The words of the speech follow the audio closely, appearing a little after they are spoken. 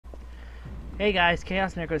Hey guys,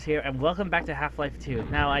 Chaos-Necros here, and welcome back to Half-Life 2.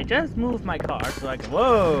 Now, I just moved my car so I can...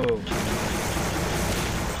 Whoa!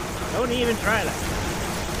 Don't even try that.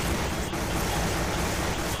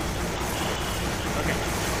 Okay.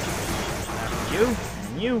 You,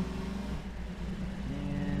 and you.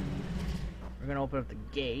 And we're gonna open up the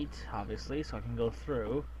gate, obviously, so I can go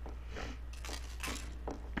through.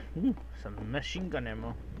 Ooh, some machine gun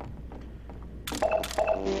ammo.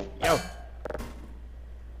 Yo!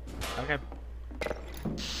 Okay.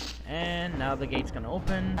 And now the gate's gonna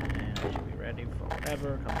open, and I should be ready for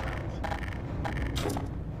whatever comes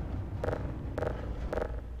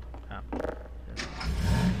out. Just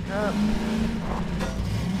back up.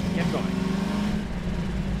 Keep going.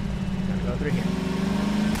 Gotta go through here.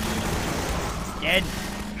 Dead.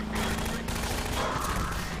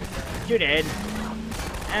 You're dead.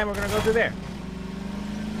 And we're gonna go through there.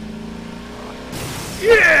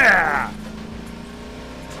 Yeah!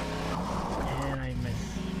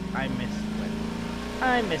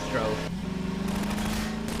 I misdrove.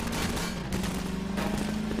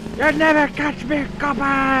 You'll never catch me,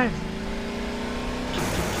 coppers!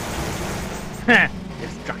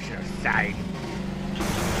 Destruction aside.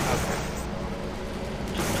 Okay.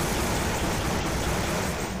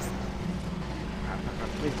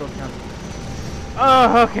 Please don't jump.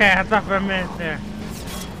 Oh, okay, I thought for a minute there.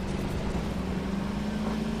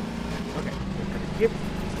 Okay,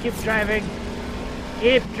 keep driving.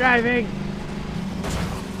 Keep driving!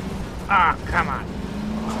 Ah, oh, come on!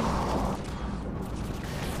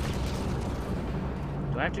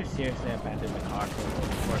 Do I have to seriously abandon the car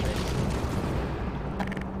for this?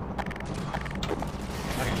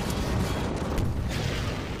 Okay.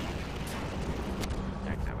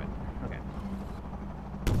 Damn it. Okay.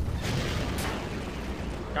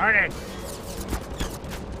 Darn it!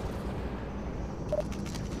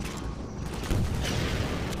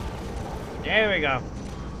 There we go.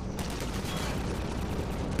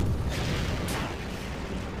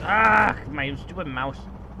 Ah, my stupid mouse.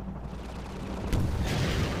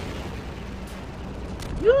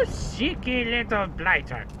 You cheeky little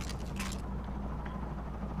blighter.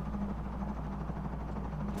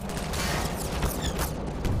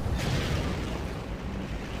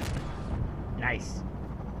 Nice.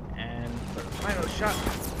 And for the final shot.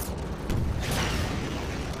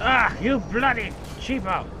 Ah, you bloody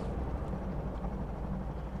cheapo.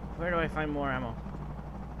 Where do I find more ammo?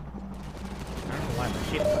 I don't know why my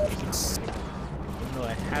shit keeps working. Even though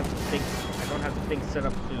I have the thing, I don't have the thing set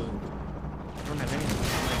up to. I don't have any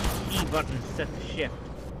E button set to shift.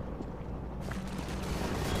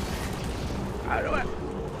 How do I?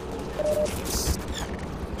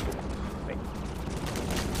 Wait.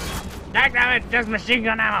 Damn it! Just machine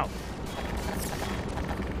gun ammo.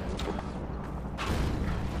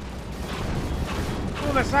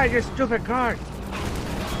 Move aside, you stupid car.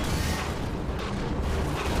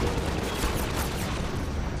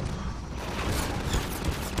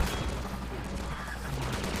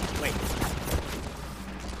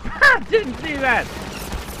 Didn't see that!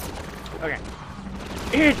 Okay.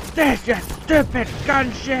 Eat this, you stupid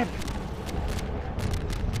gunship!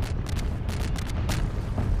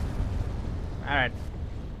 Alright.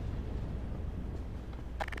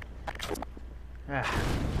 I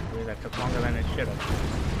believe that took longer than it should have.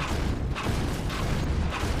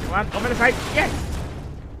 Come on, over the side! Yes!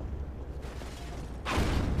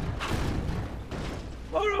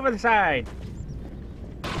 More over the side!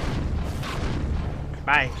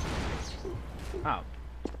 Bye. Oh.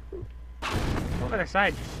 Over the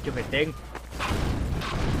side, you stupid thing.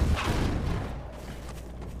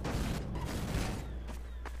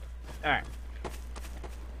 Alright.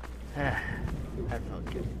 That felt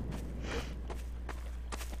good.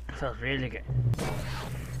 That felt really good.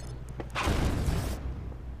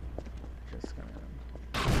 Just gonna...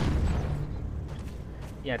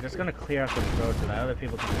 Yeah, just gonna clear up this road so that other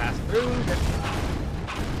people can pass through this.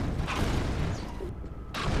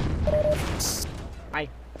 Hi.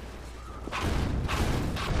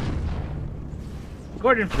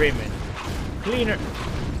 Gordon Freeman. Cleaner.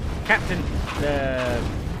 Captain. The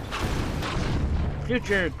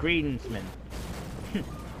future greensman.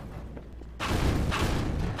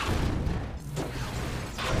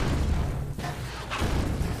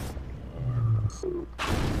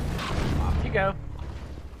 Off you go.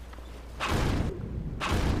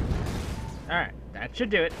 Alright, that should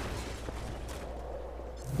do it.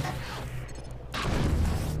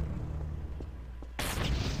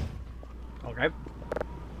 Okay.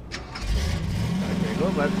 There you go,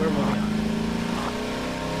 but we're moving on.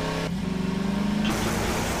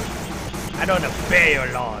 I don't obey your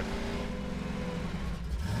lord.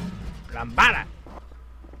 Lambada.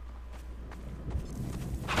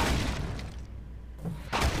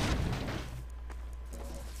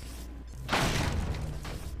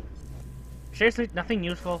 Seriously, nothing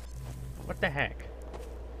useful? What the heck?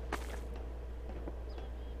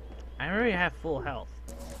 I already have full health.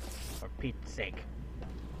 For Pete's sake.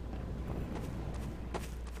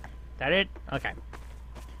 That it? Okay. I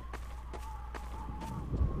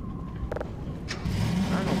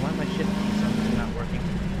don't know why my shit is not working.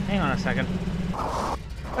 Hang on a second.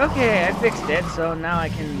 Okay, I fixed it, so now I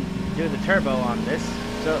can do the turbo on this.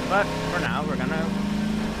 So, but for now, we're gonna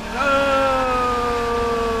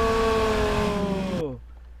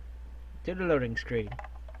go to the loading screen.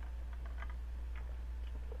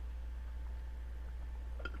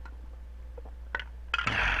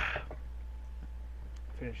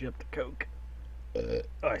 Finish up the Coke.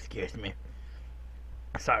 Oh, excuse me.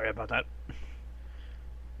 Sorry about that.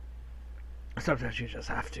 Sometimes you just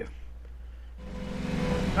have to.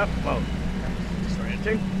 Oh, whoa.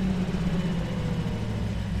 Disorienting.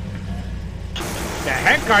 The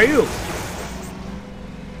heck are you?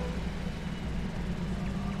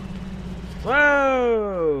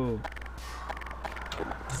 Whoa!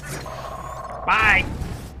 Bye!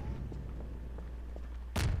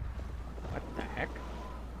 What the heck?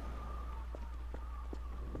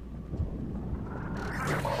 I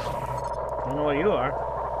don't know what you are.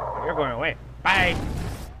 You're going away. Bye!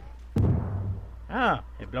 Ah,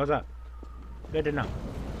 it blows up. Good to know. And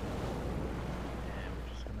we're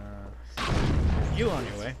just gonna send you on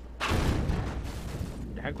your way.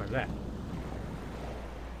 What the heck was that?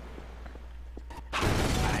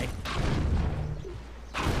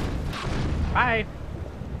 Bye. Bye!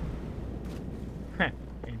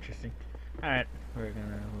 Interesting. Alright, we're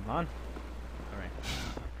gonna move on. Alright.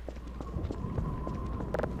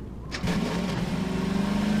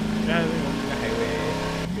 Driving on the highway.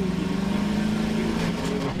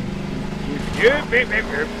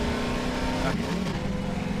 Okay.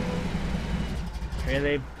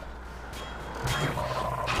 Really?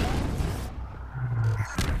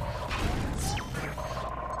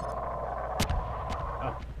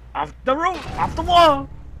 Oh, off the roof! Off the wall!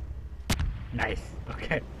 Nice.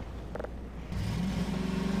 Okay.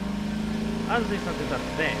 Obviously something's up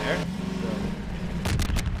there.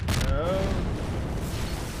 So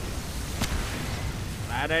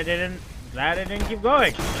glad I didn't keep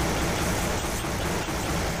going.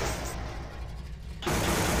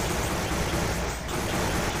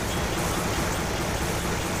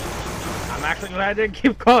 I'm actually glad I didn't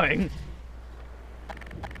keep going.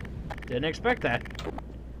 Didn't expect that.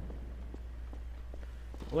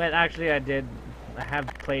 Well, actually I did. I have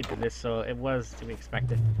played through this, so it was to be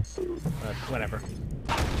expected. But whatever.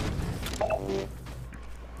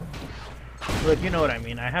 Look, you know what I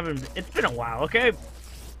mean. I haven't. It's been a while, okay?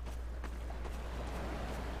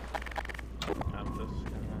 I'm just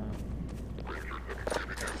gonna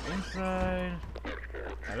inside.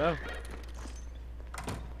 Hello.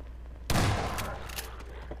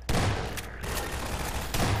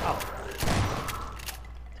 Oh.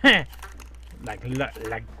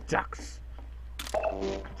 like ducks.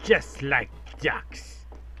 Just like ducks.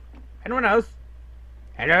 Anyone else?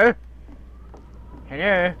 Hello?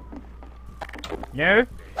 Hello? No?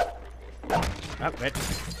 Oh, wait.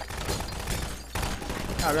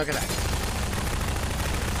 Oh, look at that.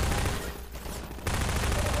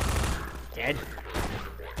 Dead.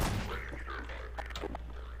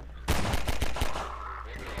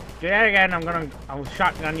 Do that again, I'll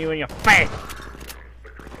shotgun you in your face.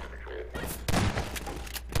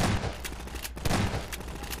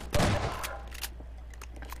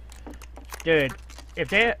 Dude, if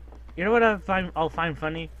they, you know what I'll find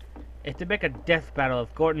funny? If they make a death battle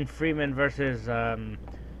of Gordon Freeman versus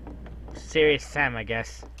Serious Sam, I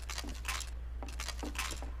guess.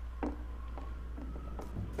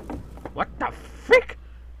 What the frick?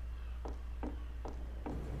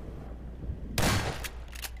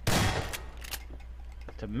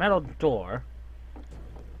 It's a metal door.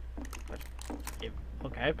 But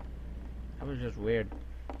okay, that was just weird.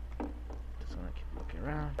 Just gonna keep looking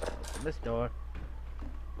around. Open this door.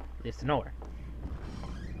 Leads to nowhere.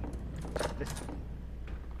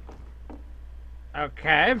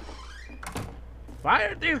 Okay. Why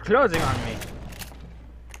are these closing on me?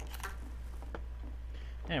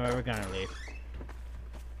 Anyway, we're gonna leave.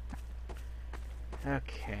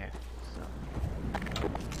 Okay, so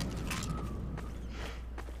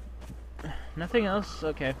nothing else.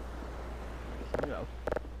 Okay. Here we go.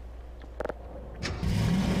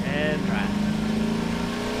 And try.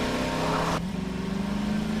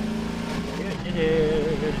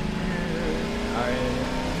 Alright.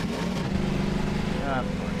 Of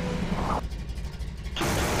course.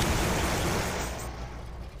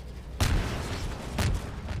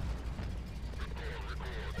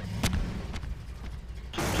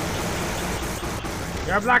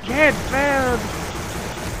 Your blockade failed!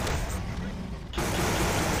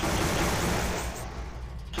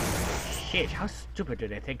 Shit, how stupid do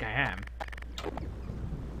they think I am?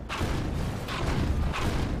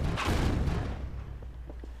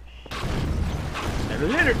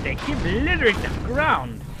 They keep littering the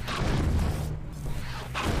ground!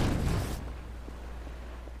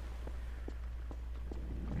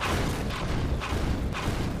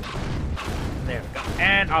 There we go.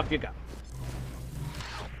 And off you go.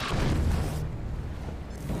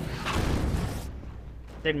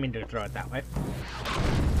 Didn't mean to throw it that way.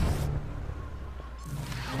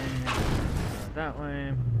 And throw it that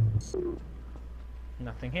way.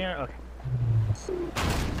 Nothing here. Okay.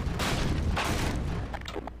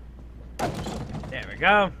 There we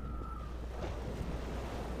go.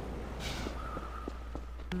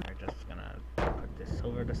 We're just gonna put this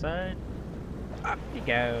over the side. Up you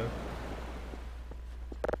go.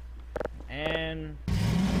 And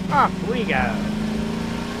off we go.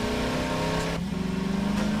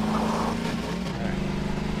 Alright.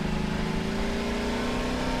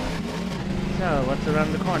 So, what's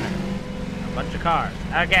around the corner? A bunch of cars.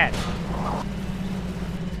 Again.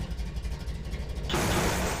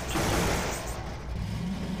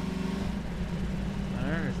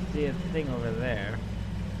 See a thing over there.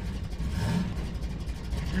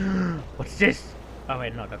 What's this? Oh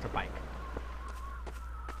wait, no, that's a bike.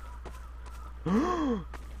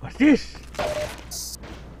 What's this?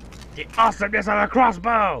 The awesomeness of a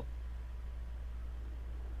crossbow!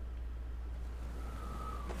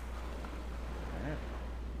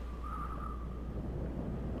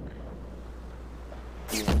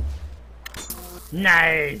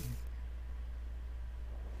 Nice!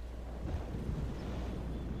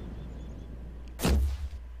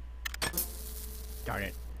 Darn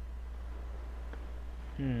it.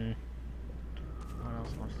 What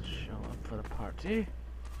else wants to show up for the party?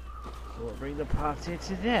 So we'll bring the party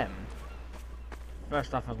to them.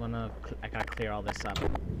 First off, I gotta clear all this up.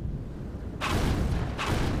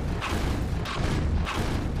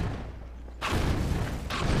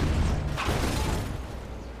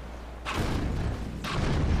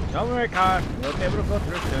 Don't worry, car. We'll be able to go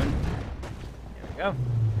through soon. Here we go.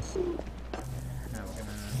 Now we're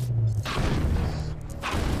gonna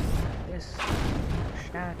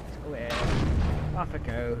push that away. Off it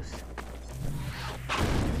goes.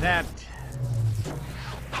 Do that.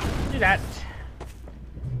 Do that.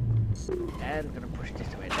 And we're gonna push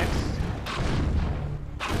this away next.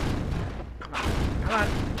 Come on. Come on.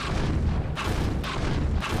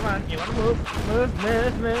 Come on. You wanna move? Move,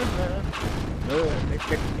 move, move, move. Move. It's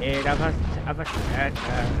the kid of a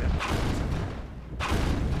shatter.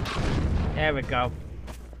 There we go.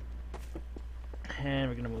 And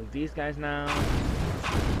we're gonna move these guys now.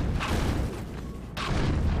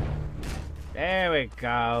 There we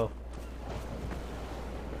go.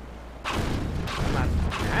 Come on.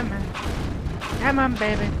 Come on. Come on,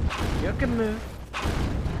 baby. You can move.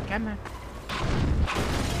 Come on.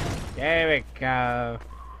 There we go.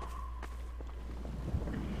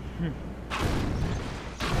 Come on.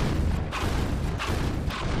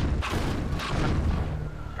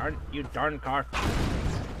 Darn, you darn car.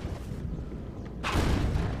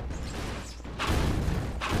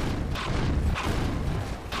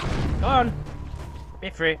 Go on. Be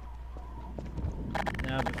free.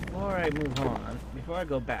 Now, before I move on, before I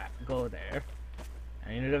go there, I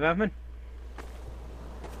need a development.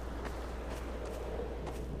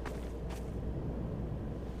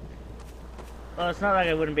 Well, it's not like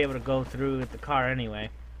I wouldn't be able to go through with the car anyway.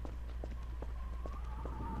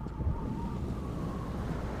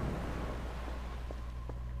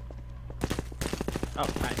 Oh,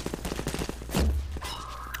 nice.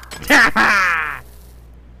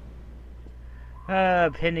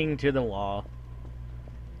 Pinning to the wall.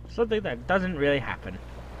 Something that doesn't really happen.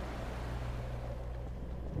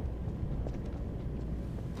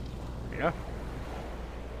 Yeah.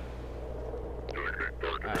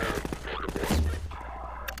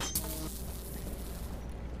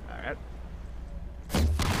 Alright.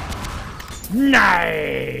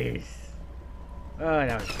 Nice! Oh,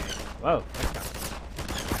 that was great. Whoa, back up.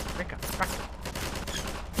 Back up.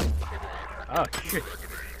 Oh, shit.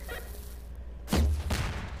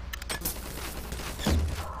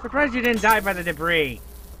 Surprised you didn't die by the debris.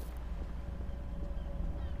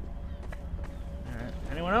 Alright,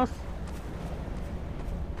 anyone else?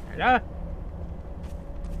 Hello?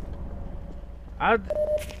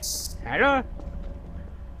 Hello?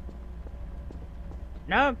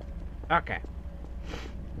 No? Okay.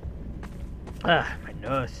 Ugh, my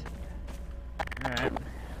nose. Alright.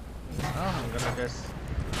 Oh, I'm gonna just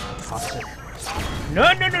toss it.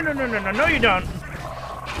 No, you don't!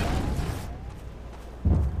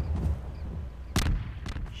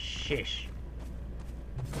 Shish.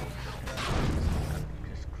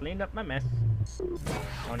 Just cleaned up my mess.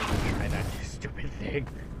 Don't even try that stupid thing.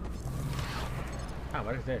 Oh,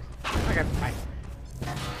 what is this? Okay, bye.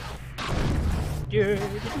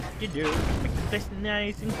 Make the place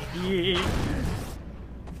nice and clean.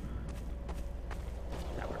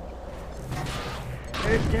 That worked.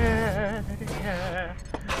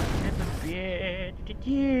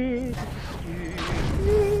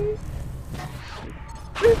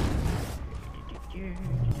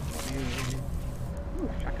 Ooh,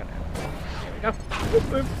 shotgun ammo. There we go. Boop,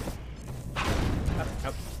 boop. Oh,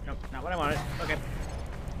 nope, nope, not what I wanted. Okay.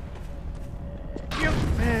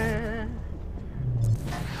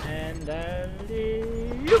 And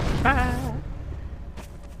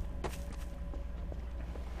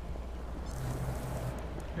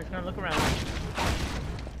just gonna look around.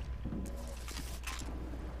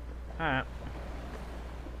 Alright.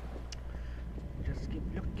 Just keep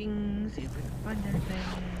looking, see if we can find anything.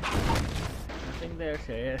 Nothing there,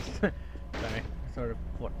 serious. Sorry, sort of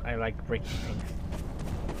what I like breaking things.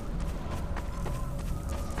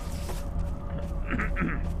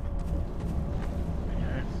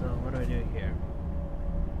 Alright, so what do I do here?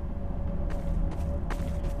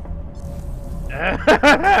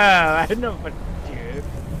 I don't know what to do.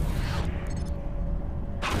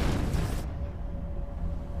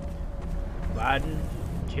 One,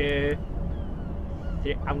 two,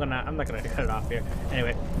 three. I'm not gonna cut it off here.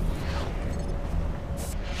 Anyway.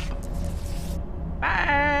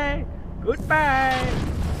 Bye! Goodbye!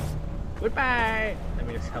 Goodbye! Let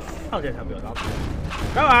me just help. I'll just help you with all.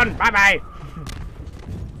 Go on! Bye-bye!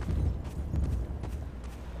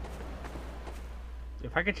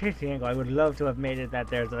 If I could change the angle, I would love to have made it that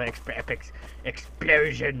there's an epic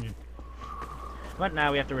explosion. But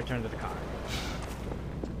now we have to return to the car.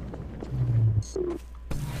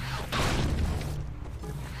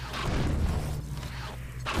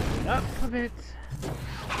 Up a bit.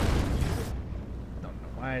 Don't know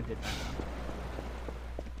why I did that.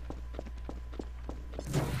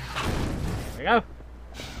 There we go.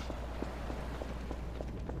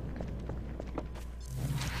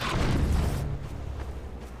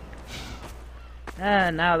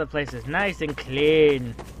 Ah, now the place is nice and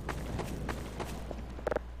clean.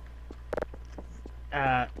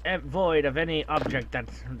 Void of any object that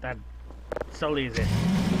sullies it.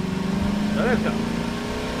 So let's go.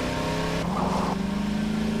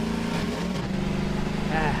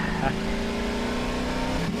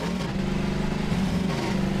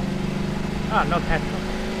 Oh, no petrol.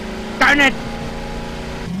 Darn it!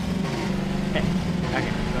 Hey,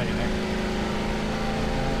 okay, so anyway.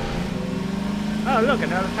 Oh, look,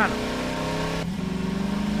 another tunnel.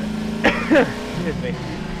 Excuse me.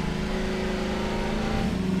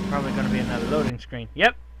 Probably gonna be another loading screen.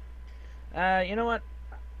 Yep. You know what?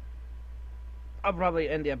 I'll probably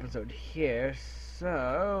end the episode here,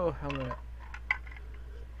 so I'm gonna...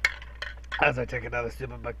 As I take another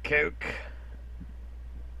sip of my Coke.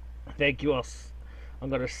 Thank you all. I'm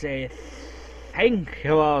gonna say thank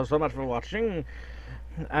you all so much for watching.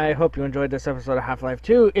 I hope you enjoyed this episode of Half-Life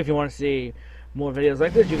 2. If you want to see more videos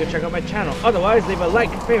like this, you can check out my channel. Otherwise, leave a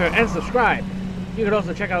like, favorite, and subscribe. You can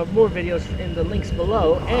also check out more videos in the links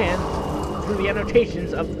below and through the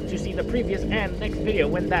annotations to see the previous and next video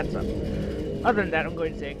when that's up. Other than that, I'm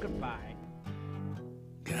going to say goodbye.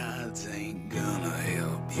 Gods ain't gonna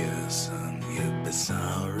help you, son. You'd be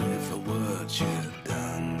sorry for what you've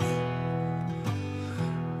done.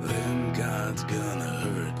 Then God's gonna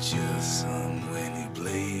hurt you, son, when you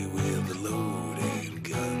play